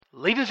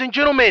Ladies and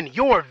gentlemen,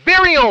 your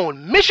very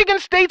own Michigan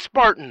State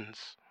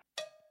Spartans.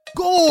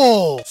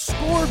 Goal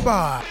scored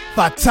by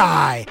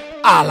Fatai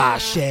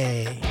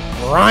Alashe,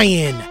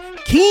 Ryan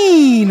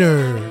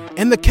Keener,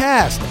 and the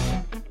cast.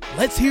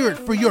 Let's hear it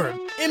for your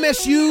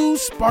MSU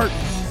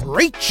Spartans,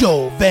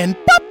 Rachel Van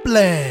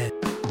Poppelen.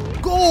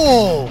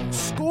 Goal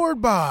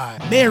scored by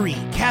Mary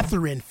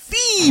Catherine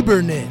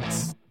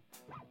Fiebernitz.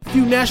 A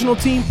few national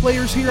team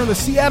players here on the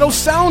Seattle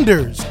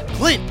Sounders,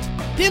 Clint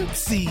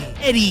Dempsey,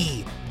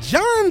 Eddie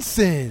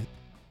Johnson.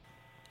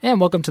 And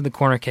welcome to the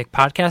Corner Kick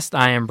Podcast.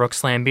 I am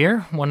Brooks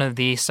Lambier, one of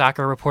the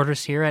soccer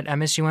reporters here at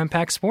MSU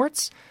Impact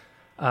Sports.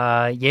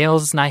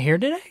 Yale's not here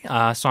today,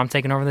 so I'm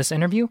taking over this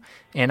interview,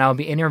 and I'll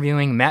be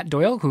interviewing Matt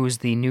Doyle, who's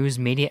the news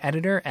media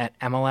editor at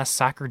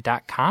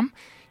MLSsoccer.com.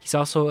 He's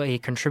also a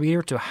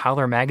contributor to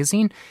Howler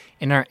Magazine.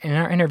 In our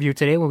interview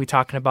today, we'll be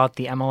talking about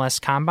the MLS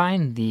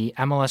Combine, the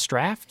MLS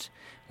Draft,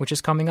 which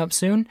is coming up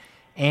soon,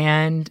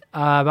 and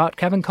about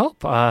Kevin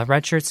Cope, a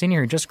redshirt senior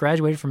who just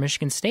graduated from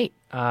Michigan State,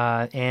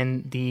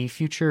 and the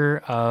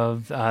future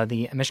of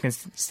the Michigan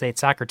State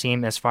soccer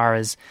team as far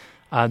as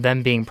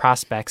them being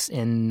prospects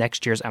in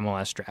next year's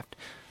MLS Draft.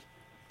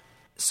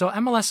 So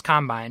MLS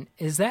Combine,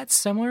 is that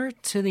similar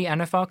to the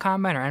NFL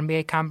Combine or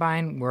NBA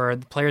Combine where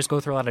the players go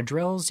through a lot of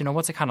drills? You know,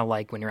 what's it kind of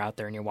like when you're out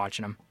there and you're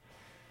watching them?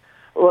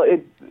 Well,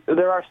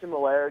 there are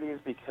similarities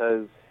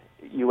because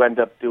you end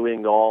up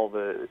doing all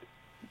the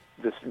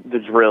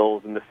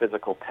drills and the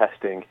physical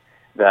testing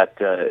that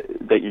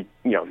you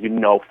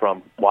know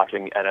from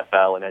watching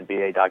NFL and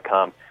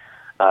NBA.com.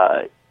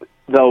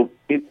 Though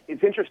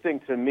it's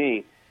interesting to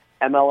me,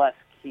 MLS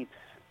keeps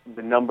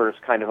the numbers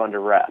kind of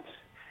under wraps.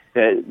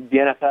 The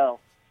NFL,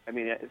 I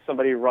mean, if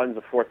somebody runs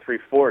a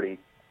 4.340,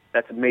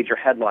 that's a major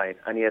headline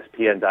on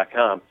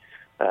ESPN.com.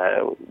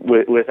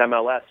 With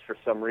MLS, for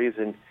some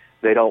reason,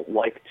 they don't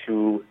like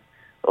to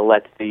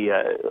let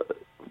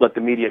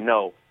the media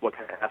know what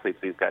kind of athletes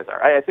these guys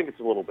are. I think it's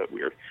a little bit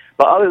weird.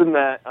 But other than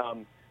that,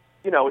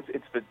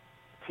 it's the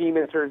team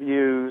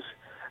interviews.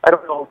 I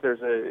don't know if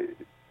there's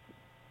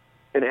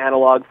an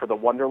analog for the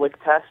Wonderlic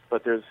test,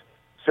 but there's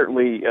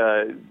certainly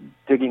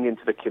digging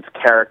into the kid's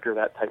character,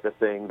 that type of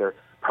thing, their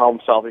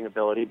problem-solving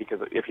ability, because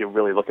if you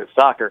really look at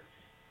soccer,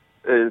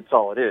 it's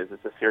all it is.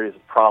 It's a series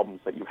of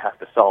problems that you have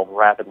to solve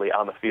rapidly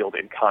on the field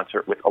in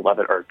concert with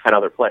 11 or 10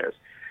 other players.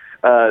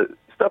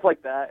 Stuff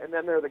like that, and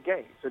then there are the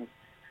games. And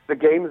the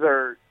games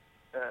are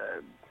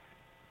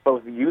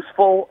both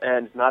useful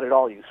and not at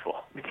all useful,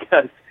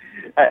 because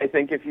I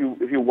think if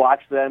you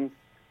watch them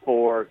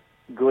for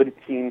good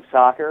team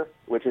soccer,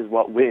 which is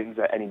what wins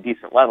at any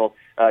decent level,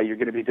 you're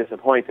going to be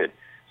disappointed.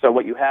 So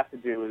what you have to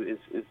do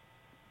is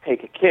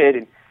take a kid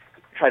and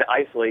try to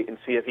isolate and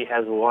see if he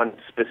has one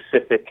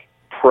specific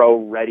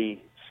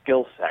pro-ready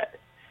skill set,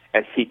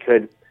 and he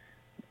could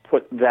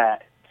put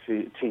that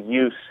to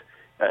use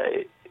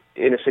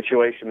in a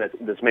situation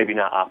that's maybe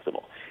not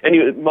optimal.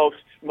 And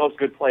most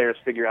good players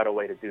figure out a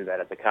way to do that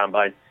at the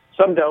Combine.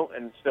 Some don't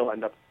and still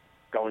end up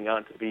going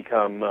on to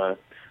become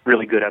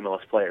really good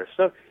MLS players.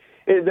 So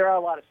there are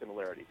a lot of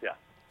similarities, yeah.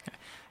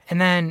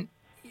 And then,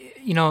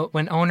 you know,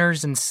 when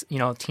owners and, you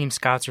know, team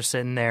scouts are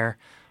sitting there,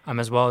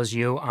 as well as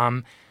you,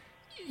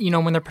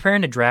 when they're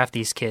preparing to draft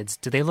these kids,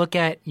 do they look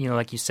at, you know,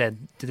 like you said,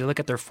 do they look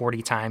at their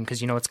 40 time?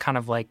 Because, you know, it's kind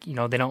of like, you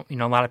know, they don't, you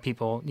know, a lot of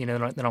people, you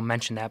know, they don't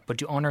mention that. But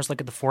do owners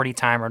look at the 40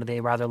 time, or do they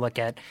rather look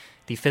at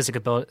the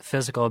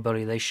physical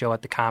ability they show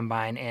at the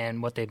Combine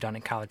and what they've done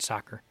in college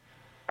soccer?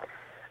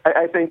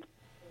 I think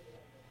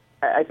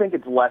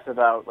it's less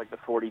about like the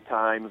 40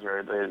 times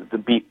or the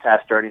beat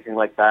test or anything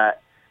like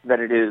that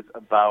than it is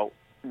about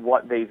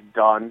what they've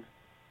done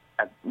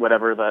at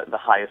whatever the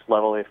highest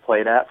level they've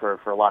played at. For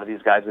a lot of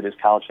these guys, it is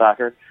college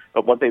soccer,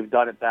 but what they've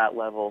done at that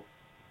level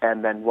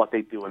and then what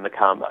they do in the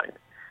Combine.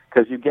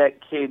 Because you get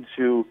kids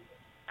who,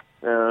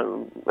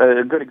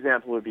 a good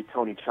example would be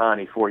Tony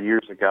Tchani 4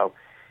 years ago.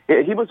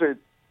 He was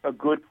a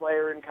good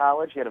player in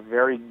college. He had a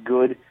very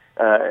good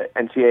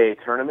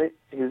NCAA tournament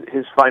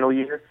his final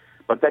year,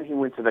 but then he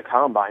went to the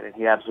Combine and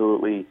he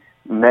absolutely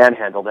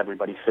manhandled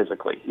everybody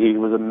physically. He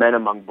was a man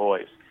among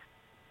boys.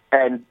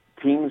 And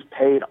teams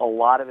paid a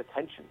lot of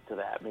attention to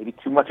that, maybe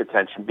too much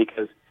attention,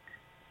 because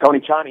Tony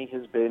Tchani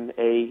has been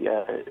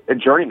a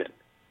journeyman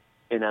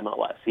in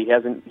MLS. He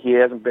hasn't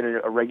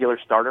been a regular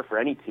starter for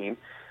any team,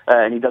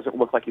 and he doesn't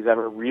look like he's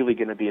ever really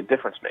going to be a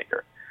difference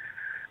maker.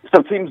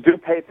 Some teams do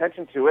pay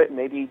attention to it,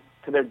 maybe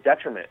to their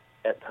detriment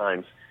at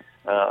times.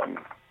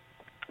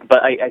 But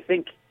I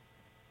think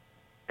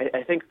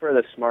for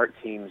the smart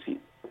teams,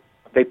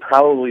 they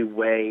probably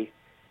weigh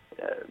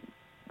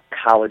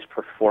college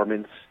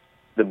performance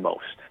the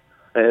most.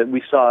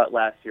 We saw it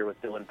last year with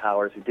Dylan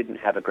Powers, who didn't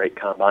have a great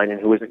Combine and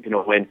who isn't going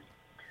to win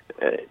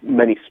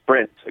many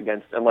sprints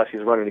unless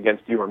he's running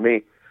against you or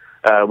me,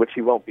 which he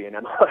won't be in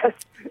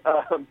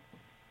MLS.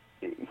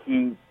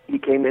 He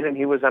came in and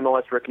he was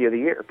MLS Rookie of the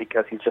Year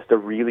because he's just a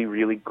really,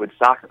 really good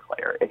soccer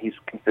player, and he's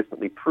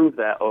consistently proved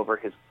that over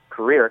his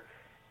career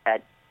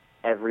at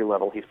every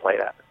level he's played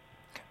at.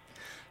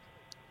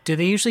 Do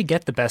they usually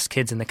get the best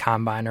kids in the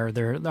combine, or are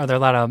there a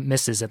lot of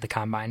misses at the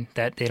combine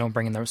that they don't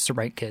bring in the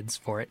right kids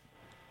for it?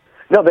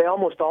 No, they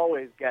almost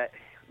always get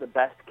the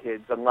best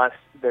kids unless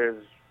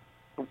there's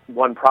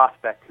one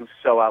prospect who's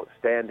so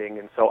outstanding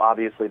and so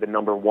obviously the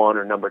number 1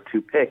 or number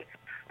 2 pick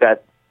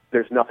that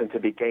there's nothing to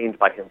be gained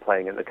by him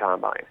playing in the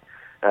combine.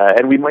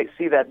 And we might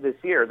see that this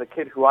year. The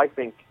kid who I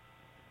think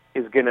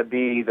is going to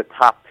be the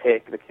top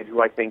pick, the kid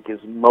who I think is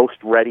most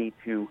ready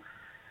to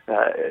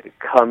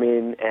come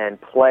in and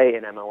play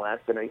in MLS,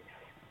 and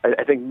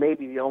I think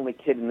maybe the only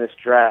kid in this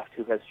draft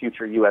who has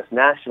future U.S.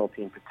 national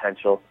team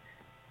potential,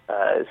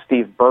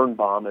 Steve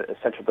Birnbaum, a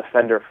central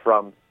defender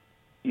from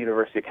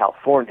University of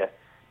California.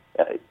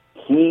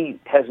 He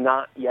has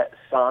not yet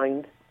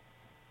signed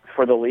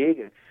for the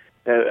league.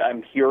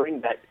 I'm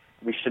hearing that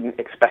we shouldn't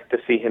expect to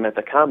see him at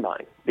the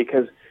combine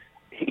because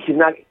he's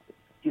not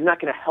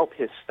going to help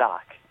his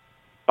stock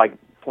by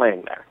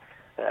playing there.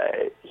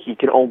 He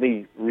can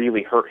only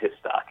really hurt his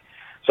stock.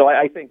 So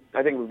I think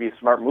it would be a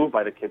smart move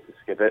by the kid to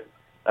skip it.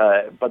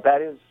 But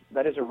that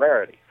is a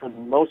rarity. For the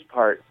most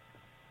part,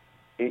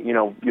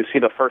 you see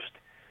the first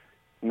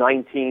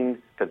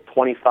 19 to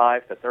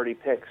 25 to 30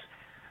 picks.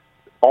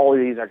 All of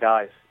these are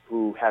guys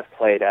who have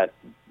played at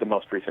the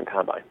most recent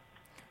combine.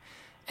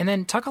 And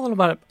then talk a little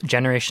about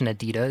Generation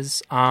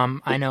Adidas.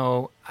 I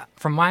know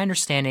from my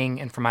understanding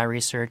and from my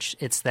research,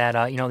 it's that,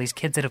 these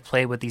kids that have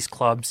played with these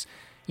clubs,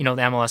 the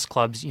MLS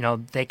clubs,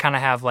 they kind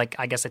of have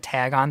a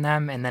tag on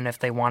them. And then if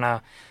they want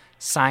to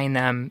sign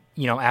them,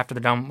 after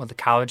they're done with the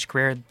college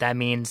career, that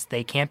means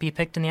they can't be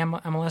picked in the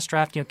MLS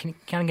draft. Can you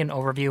kind of get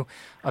an overview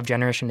of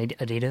Generation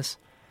Adidas?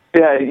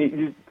 Yeah,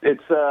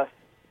 it's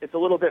a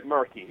little bit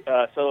murky.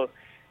 So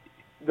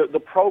the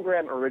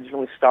program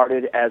originally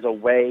started as a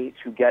way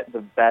to get the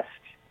best,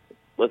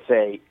 let's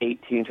say,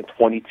 18 to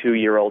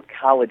 22-year-old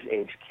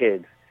college-age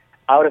kids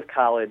out of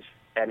college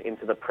and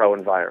into the pro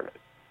environment.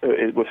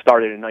 It was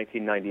started in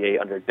 1998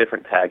 under a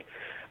different tag.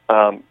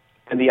 And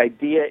the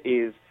idea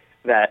is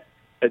that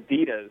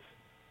Adidas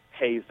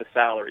pays the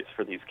salaries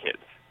for these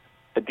kids.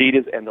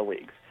 Adidas and the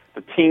leagues.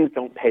 The teams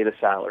don't pay the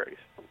salaries.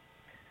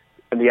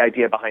 And the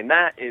idea behind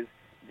that is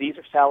these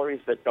are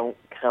salaries that don't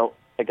count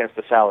against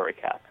the salary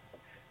cap.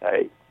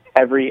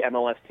 Every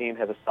MLS team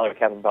has a salary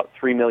cap of about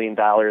 $3 million,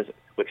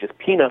 which is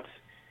peanuts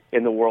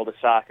in the world of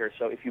soccer.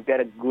 So if you get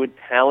a good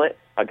talent,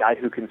 a guy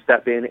who can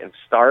step in and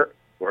start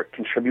or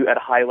contribute at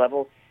a high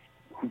level,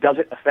 who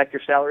doesn't affect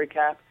your salary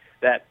cap,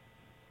 that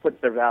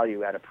puts their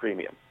value at a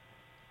premium.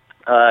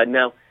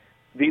 Now,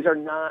 these are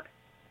not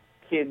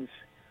kids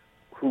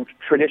who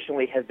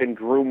traditionally have been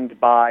groomed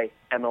by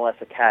MLS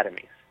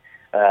academies.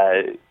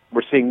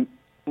 We're seeing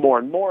more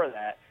and more of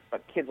that,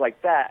 but kids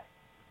like that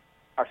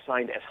are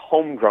signed as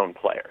homegrown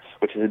players,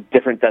 which is a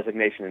different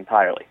designation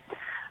entirely.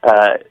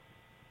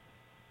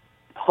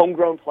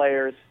 Homegrown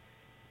players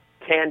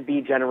can be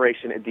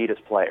Generation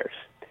Adidas players.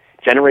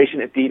 Generation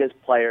Adidas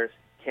players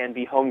can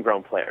be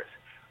homegrown players,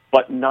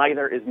 but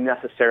neither is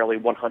necessarily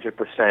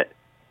 100%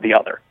 the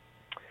other.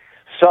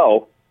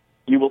 So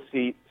you will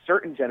see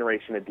certain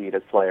Generation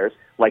Adidas players,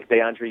 like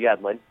DeAndre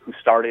Yedlin, who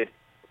started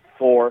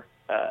for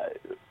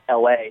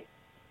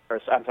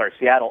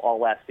Seattle all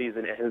last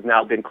season and has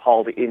now been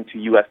called into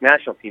U.S.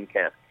 national team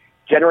camp.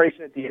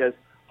 Generation Adidas,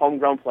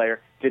 homegrown player,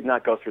 did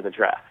not go through the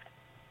draft.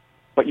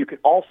 But you could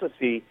also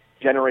see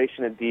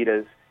Generation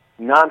Adidas,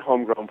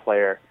 non-homegrown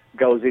player,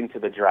 goes into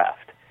the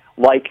draft,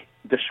 like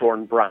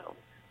Deshaun Brown,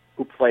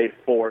 who played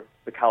for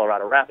the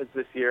Colorado Rapids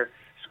this year,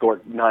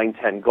 scored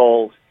 9-10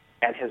 goals,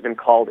 and has been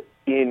called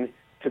in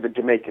to the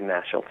Jamaican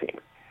national team.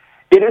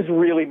 It is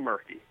really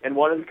murky, and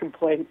one of the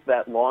complaints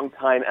that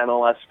longtime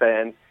MLS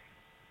fans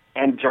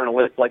and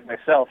journalists like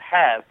myself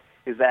have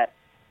is that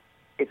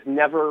it's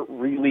never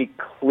really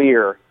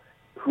clear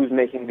who's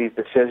making these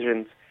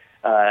decisions,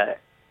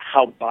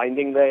 how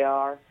binding they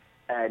are,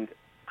 and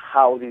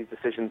how these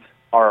decisions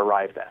are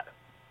arrived at.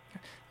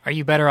 Are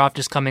you better off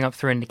just coming up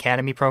through an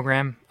academy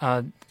program,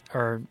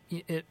 or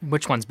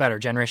which one's better,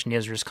 Generation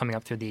Adidas or just coming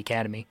up through the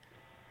academy?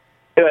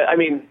 I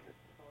mean,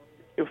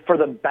 for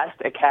the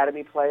best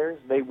academy players,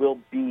 they will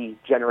be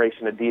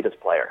Generation Adidas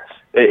players.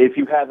 If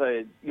you have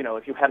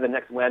the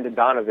next Landon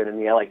Donovan in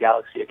the LA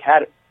Galaxy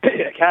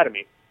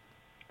Academy,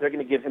 they're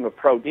going to give him a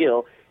pro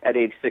deal at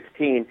age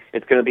 16.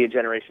 It's going to be a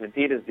Generation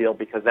Adidas deal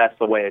because that's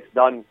the way it's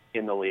done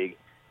in the league.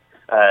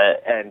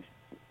 And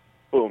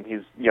boom,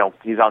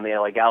 he's on the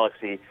LA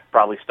Galaxy,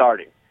 probably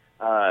starting.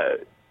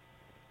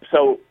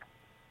 So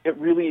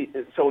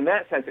in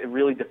that sense, it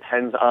really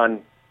depends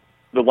on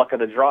the luck of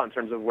the draw in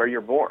terms of where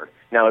you're born.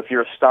 Now, if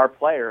you're a star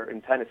player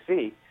in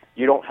Tennessee,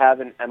 you don't have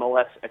an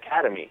MLS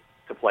academy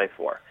to play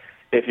for.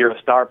 If you're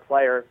a star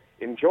player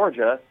in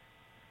Georgia,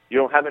 you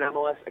don't have an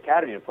MLS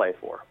academy to play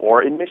for,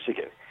 or in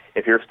Michigan.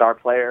 If you're a star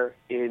player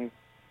in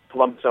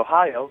Columbus,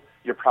 Ohio,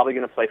 you're probably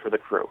going to play for the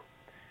Crew.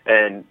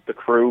 And the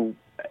Crew,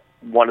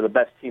 one of the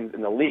best teams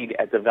in the league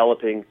at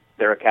developing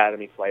their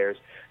academy players.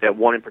 They had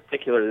one in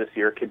particular this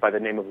year, a kid by the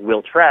name of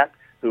Will Trapp,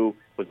 who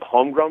was a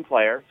homegrown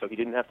player, so he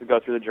didn't have to go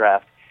through the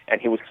draft, and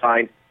he was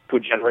signed to a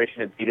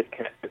Generation Adidas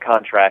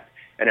contract,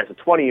 and as a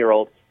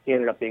 20-year-old, he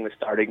ended up being the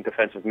starting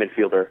defensive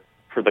midfielder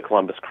for the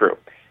Columbus Crew.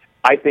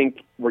 I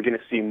think we're going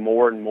to see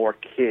more and more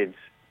kids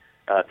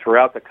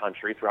throughout the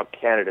country, throughout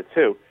Canada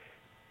too,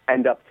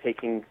 end up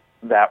taking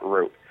that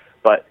route.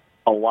 But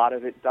a lot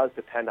of it does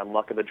depend on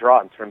luck of the draw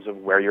in terms of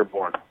where you're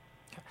born.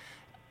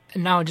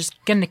 Now,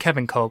 just getting to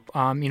Kevin Cope,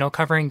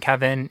 covering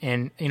Kevin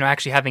and,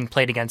 actually having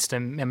played against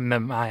him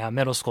in my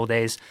middle school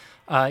days,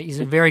 he's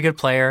a very good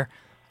player.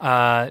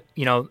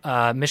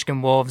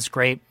 Michigan Wolves,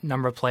 great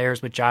number of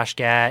players with Josh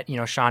Gatt,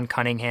 Sean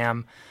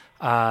Cunningham,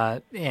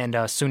 and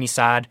Suni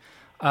Saad.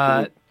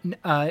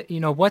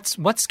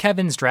 What's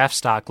Kevin's draft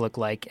stock look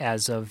like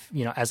as of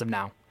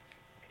now?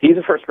 He's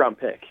a first-round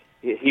pick.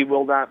 He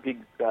will not be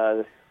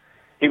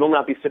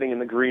sitting in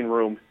the green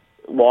room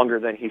longer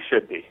than he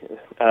should be.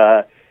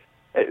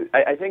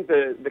 I think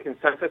the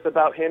consensus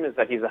about him is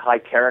that he's a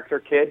high-character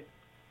kid.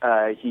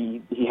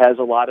 He has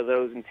a lot of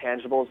those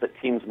intangibles that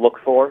teams look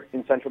for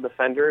in central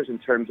defenders in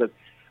terms of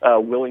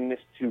willingness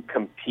to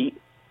compete.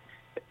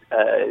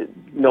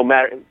 No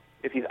matter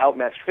if he's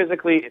outmatched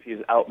physically, if he's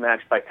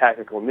outmatched by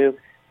tactical nous,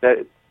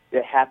 that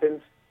it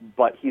happens.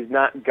 But he's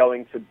not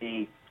going to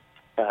be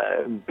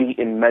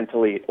beaten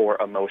mentally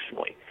or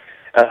emotionally,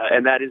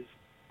 and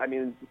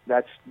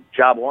that's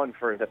job one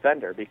for a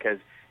defender, because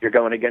you're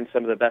going against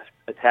some of the best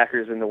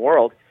attackers in the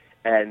world,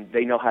 and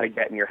they know how to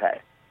get in your head.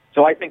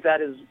 So I think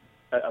that is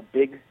a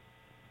big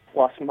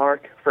plus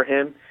mark for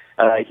him.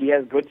 He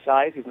has good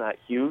size. He's not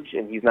huge,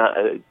 and he's not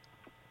a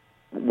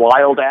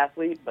wild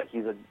athlete, but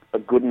he's a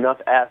good enough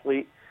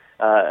athlete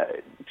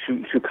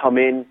to come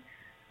in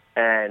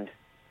and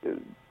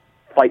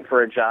fight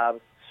for a job,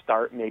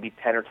 start maybe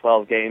 10 or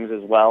 12 games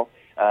as well,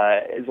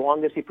 as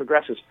long as he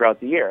progresses throughout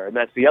the year. And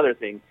that's the other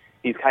thing.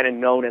 He's kind of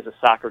known as a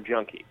soccer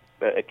junkie,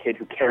 a kid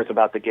who cares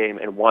about the game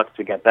and wants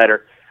to get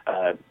better.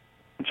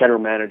 General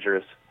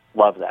managers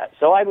love that.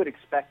 So I would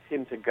expect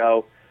him to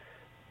go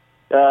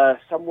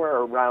somewhere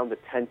around the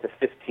 10 to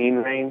 15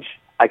 range.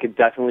 I could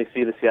definitely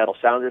see the Seattle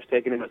Sounders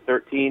taking him at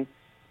 13.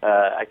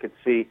 I could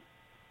see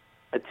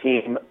a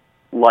team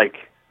like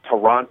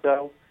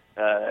Toronto,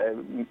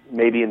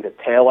 maybe in the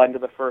tail end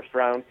of the first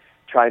round,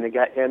 trying to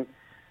get him.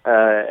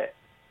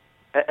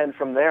 And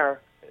from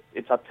there,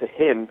 it's up to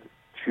him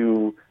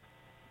to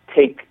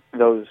take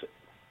those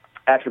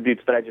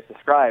attributes that I just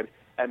described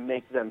and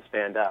make them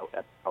stand out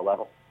at a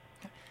level.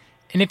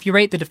 And if you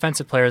rate the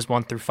defensive players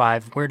 1 through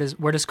 5, where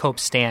does Cope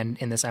stand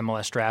in this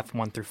MLS draft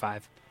 1 through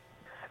 5?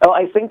 Oh,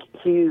 I think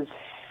he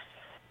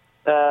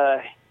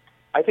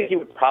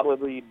would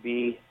probably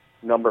be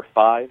number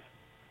 5.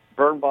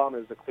 Birnbaum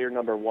is the clear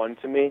number 1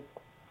 to me.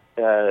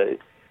 The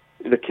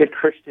kid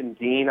Christian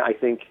Dean, I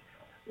think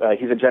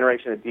he's a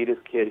Generation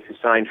Adidas kid who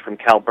signed from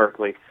Cal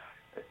Berkeley.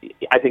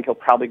 I think he'll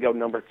probably go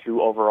number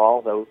 2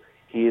 overall, though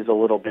he is a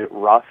little bit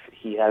rough.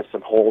 He has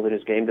some hold in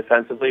his game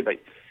defensively, but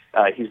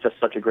he's just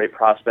such a great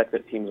prospect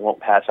that teams won't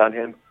pass on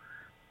him.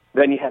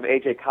 Then you have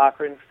A.J.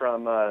 Cochran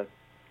from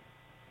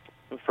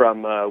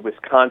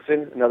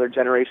Wisconsin, another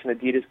Generation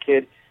Adidas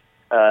kid.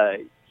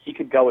 He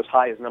could go as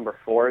high as number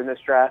 4 in this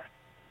draft.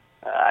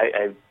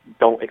 I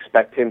don't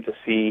expect to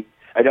see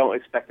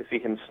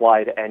him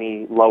slide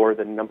any lower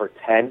than number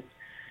 10.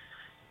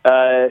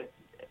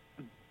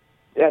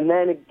 And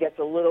then it gets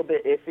a little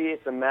bit iffy.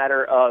 It's a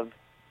matter of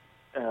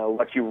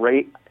what you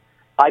rate.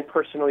 I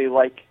personally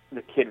like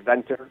the kid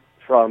Venter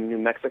from New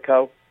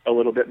Mexico a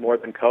little bit more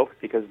than Cope,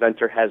 because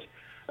Venter has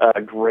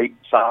great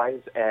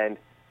size and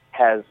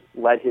has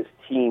led his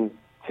team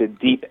to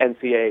deep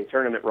NCAA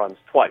tournament runs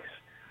twice.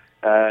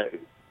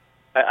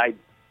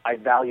 I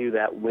value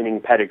that winning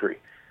pedigree.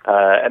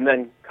 And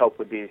then Cope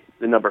would be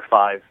the number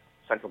 5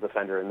 central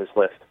defender in this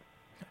list.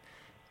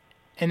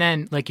 And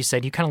then, like you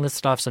said, you kind of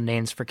listed off some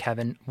names for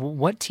Kevin.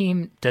 What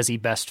team does he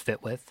best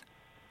fit with?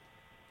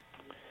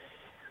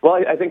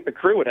 Well, I think the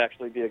Crew would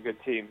actually be a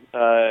good team,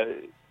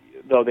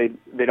 though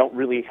they don't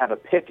really have a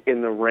pick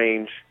in the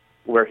range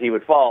where he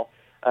would fall,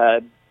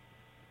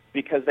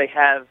 because they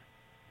have,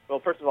 well,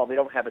 first of all, they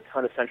don't have a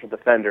ton of central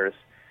defenders,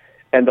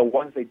 and the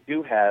ones they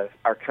do have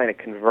are kind of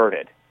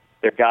converted.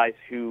 They're guys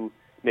who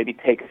maybe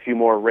take a few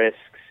more risks,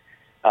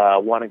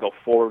 want to go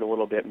forward a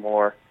little bit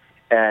more,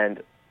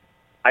 and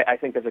I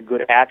think that's a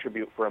good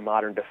attribute for a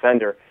modern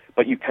defender,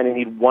 but you kind of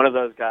need one of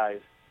those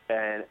guys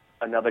and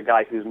another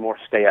guy who's more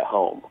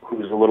stay-at-home,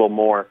 who's a little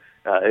more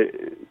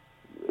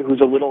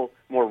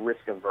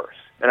risk averse,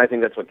 and I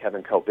think that's what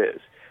Kevin Cope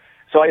is.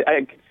 So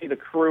I could see the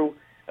Crew,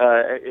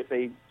 if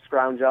they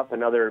scrounge up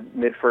another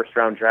mid-first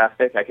round draft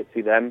pick, I could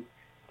see them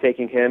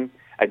taking him.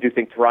 I do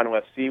think Toronto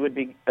FC would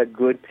be a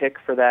good pick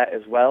for that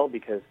as well,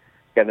 because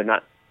again, they're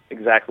not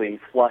exactly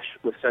flush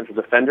with central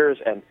defenders,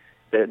 and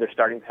they're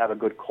starting to have a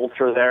good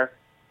culture there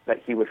that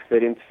he would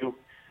fit into.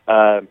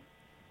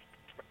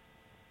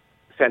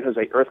 San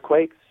Jose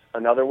Earthquakes,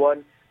 another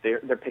one. They're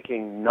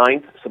picking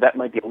 9th, so that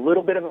might be a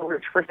little bit of a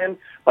reach for him.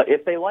 But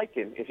if they like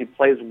him, if he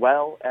plays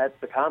well at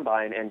the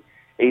Combine and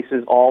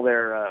aces all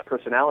their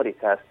personality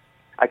tests,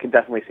 I could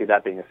definitely see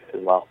that being a fit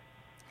as well.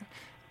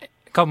 A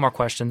couple more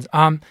questions.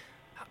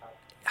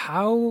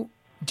 How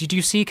did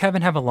you see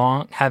Kevin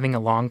having a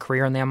long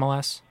career in the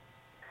MLS?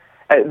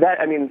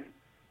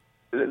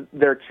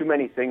 There are too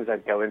many things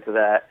that go into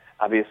that.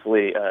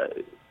 Obviously,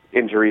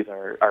 injuries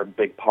are a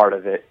big part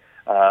of it.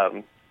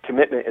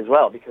 Commitment as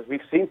well, because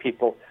we've seen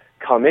people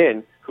come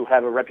in who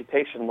have a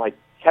reputation like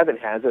Kevin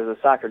has as a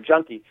soccer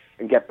junkie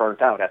and get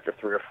burnt out after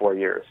 3 or 4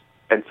 years.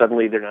 And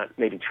suddenly they're not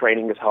maybe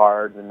training as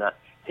hard and not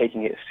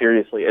taking it as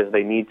seriously as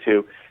they need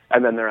to,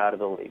 and then they're out of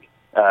the league.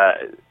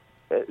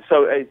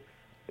 So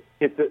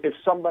if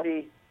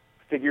somebody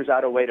figures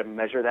out a way to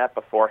measure that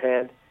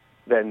beforehand,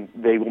 then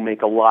they will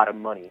make a lot of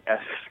money as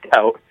a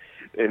scout,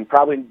 and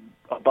probably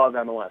above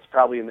MLS,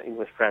 probably in the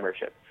English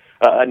Premiership.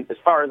 And as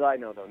far as I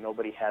know, though,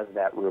 nobody has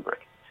that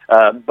rubric.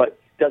 But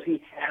does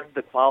he have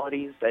the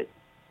qualities that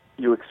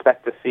you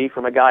expect to see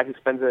from a guy who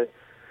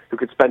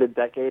could spend a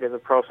decade as a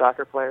pro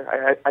soccer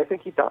player? I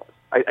think he does.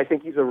 I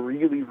think he's a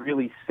really,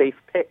 really safe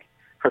pick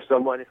for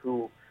someone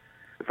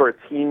for a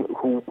team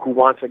who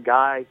wants a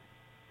guy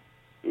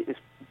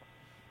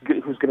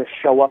who's going to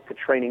show up to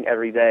training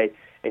every day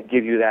and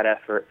give you that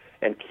effort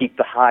and keep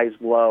the highs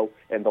low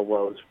and the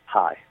lows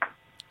high.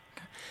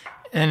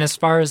 And as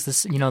far as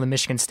this, the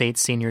Michigan State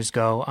seniors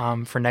go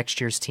for next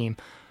year's team,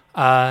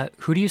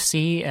 who do you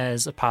see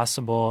as a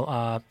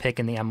possible pick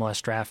in the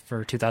MLS draft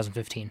for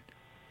 2015?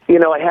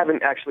 I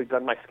haven't actually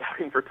done my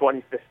scouting for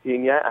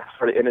 2015 yet. I'm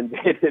sort of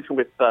inundated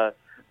with the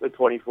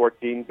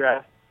 2014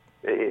 draft.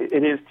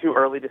 It is too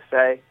early to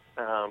say,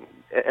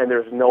 and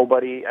there's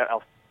nobody.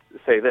 I'll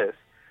say this: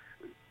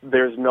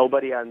 there's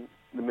nobody on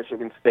the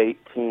Michigan State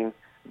team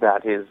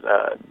that has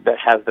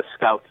the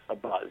scouts a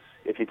buzz.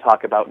 If you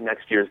talk about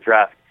next year's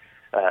draft,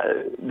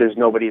 there's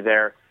nobody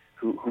there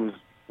who's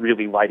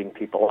really lighting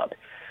people up.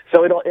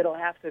 So it'll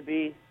have to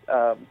be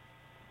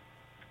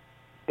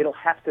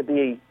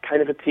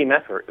kind of a team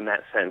effort in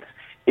that sense.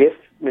 If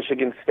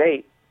Michigan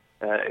State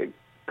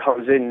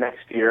comes in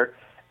next year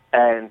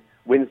and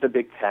wins the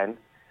Big Ten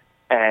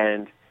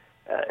and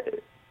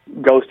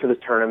goes to the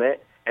tournament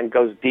and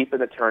goes deep in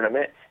the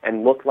tournament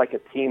and look like a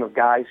team of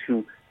guys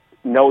who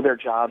know their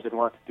jobs and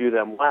want to do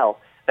them well,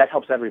 that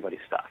helps everybody's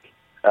stock.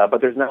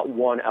 But there's not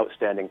one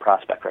outstanding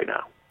prospect right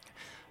now.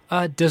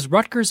 Does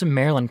Rutgers and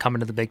Maryland come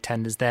into the Big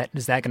Ten? Is that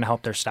going to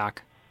help their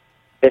stock?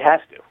 It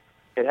has to.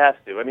 It has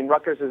to. I mean,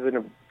 Rutgers is in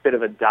a bit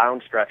of a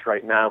down stretch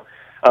right now,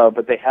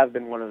 but they have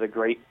been one of the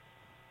great,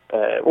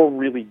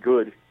 really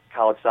good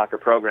college soccer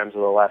programs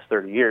of the last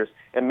 30 years.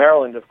 And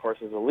Maryland, of course,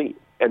 is elite,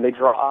 and they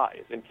draw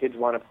eyes, and kids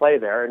want to play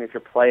there. And if you're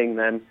playing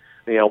them,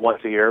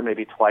 once a year,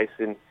 maybe twice,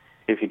 and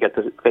if you get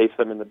to face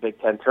them in the Big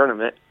Ten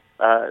tournament,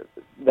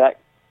 that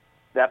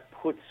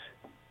puts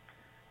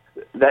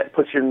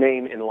your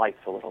name in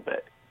lights a little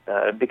bit.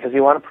 Because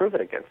you want to prove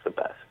it against the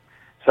best.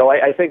 So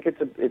I think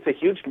it's a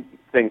huge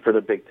thing for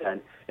the Big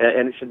Ten,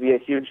 and it should be a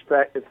huge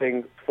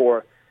thing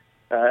for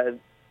the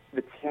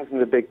teams in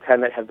the Big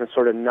Ten that have been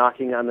sort of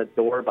knocking on the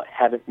door but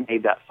haven't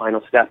made that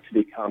final step to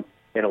become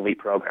an elite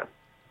program.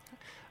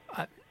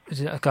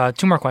 2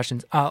 more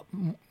questions.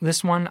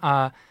 This one,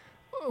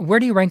 where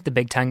do you rank the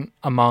Big Ten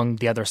among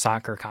the other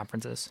soccer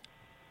conferences?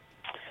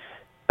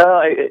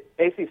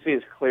 ACC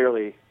is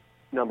clearly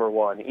number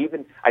one.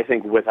 Even, I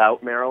think,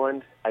 without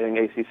Maryland, I think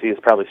ACC is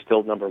probably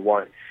still number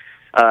one.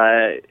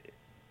 I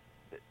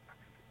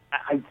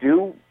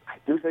do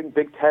think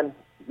Big Ten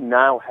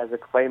now has a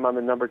claim on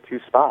the number 2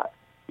 spot.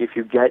 If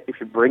you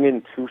bring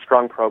in 2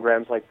 strong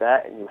programs like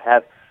that, and you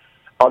have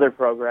other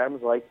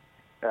programs like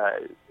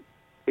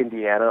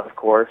Indiana, of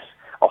course,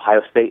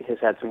 Ohio State has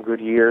had some good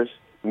years,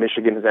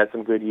 Michigan has had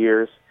some good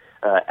years,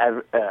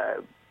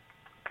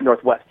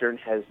 Northwestern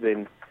has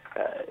been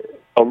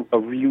a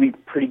really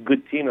pretty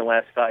good team in the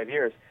last 5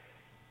 years.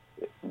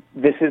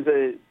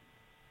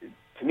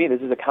 To me,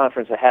 this is a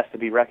conference that has to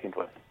be reckoned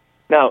with.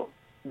 Now,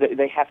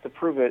 they have to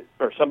prove it,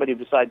 or somebody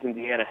besides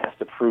Indiana has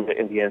to prove it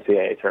in the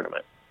NCAA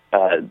tournament.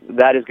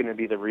 That is going to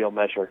be the real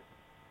measure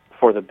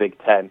for the Big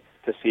Ten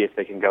to see if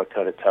they can go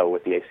toe-to-toe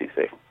with the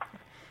ACC.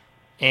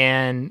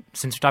 And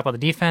since we talked about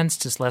the defense,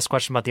 just last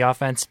question about the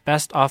offense.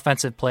 Best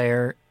offensive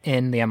player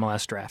in the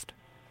MLS draft?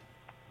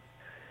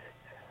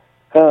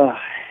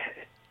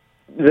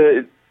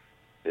 There's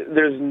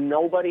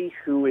nobody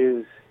who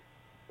is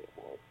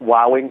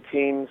wowing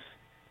teams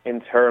in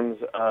terms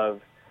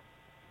of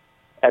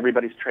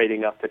everybody's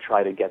trading up to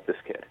try to get this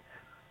kid.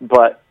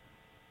 But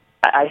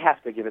I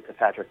have to give it to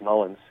Patrick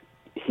Mullins.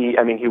 He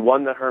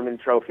won the Herman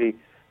Trophy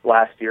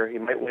last year. He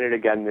might win it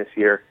again this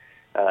year.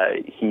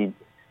 He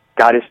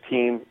got his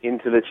team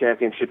into the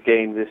championship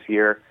game this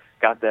year,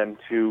 got them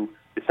to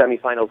the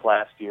semifinals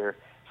last year,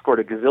 scored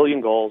a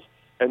gazillion goals,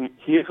 and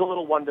he is a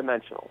little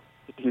one-dimensional.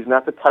 He's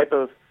not the type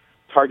of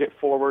target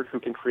forward who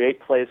can create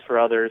plays for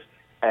others,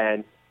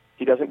 and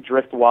he doesn't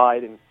drift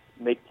wide and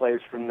make plays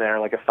from there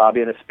like a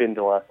Fabian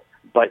Espindola,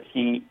 but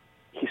he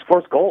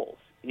scores goals.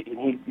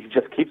 He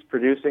just keeps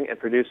producing and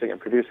producing and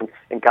producing,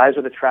 and guys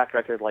with a track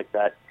record like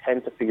that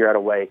tend to figure out a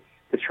way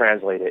to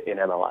translate it in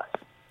MLS.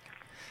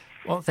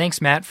 Well,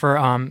 thanks, Matt, for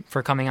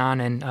coming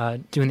on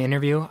and doing the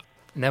interview.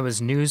 And that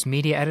was news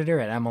media editor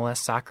at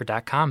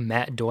MLSsoccer.com,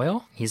 Matt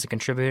Doyle. He's a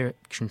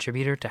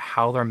contributor to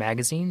Howler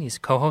Magazine. He's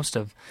co-host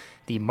of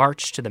the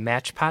March to the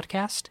Match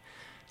podcast.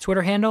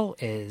 Twitter handle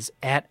is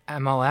at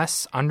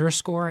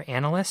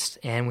MLS_analyst,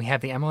 and we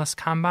have the MLS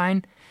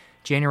Combine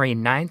January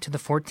 9th to the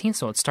 14th,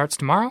 so it starts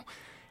tomorrow,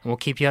 and we'll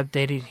keep you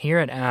updated here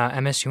at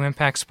MSU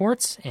Impact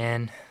Sports,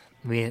 and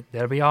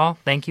that'll be all.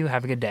 Thank you.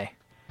 Have a good day.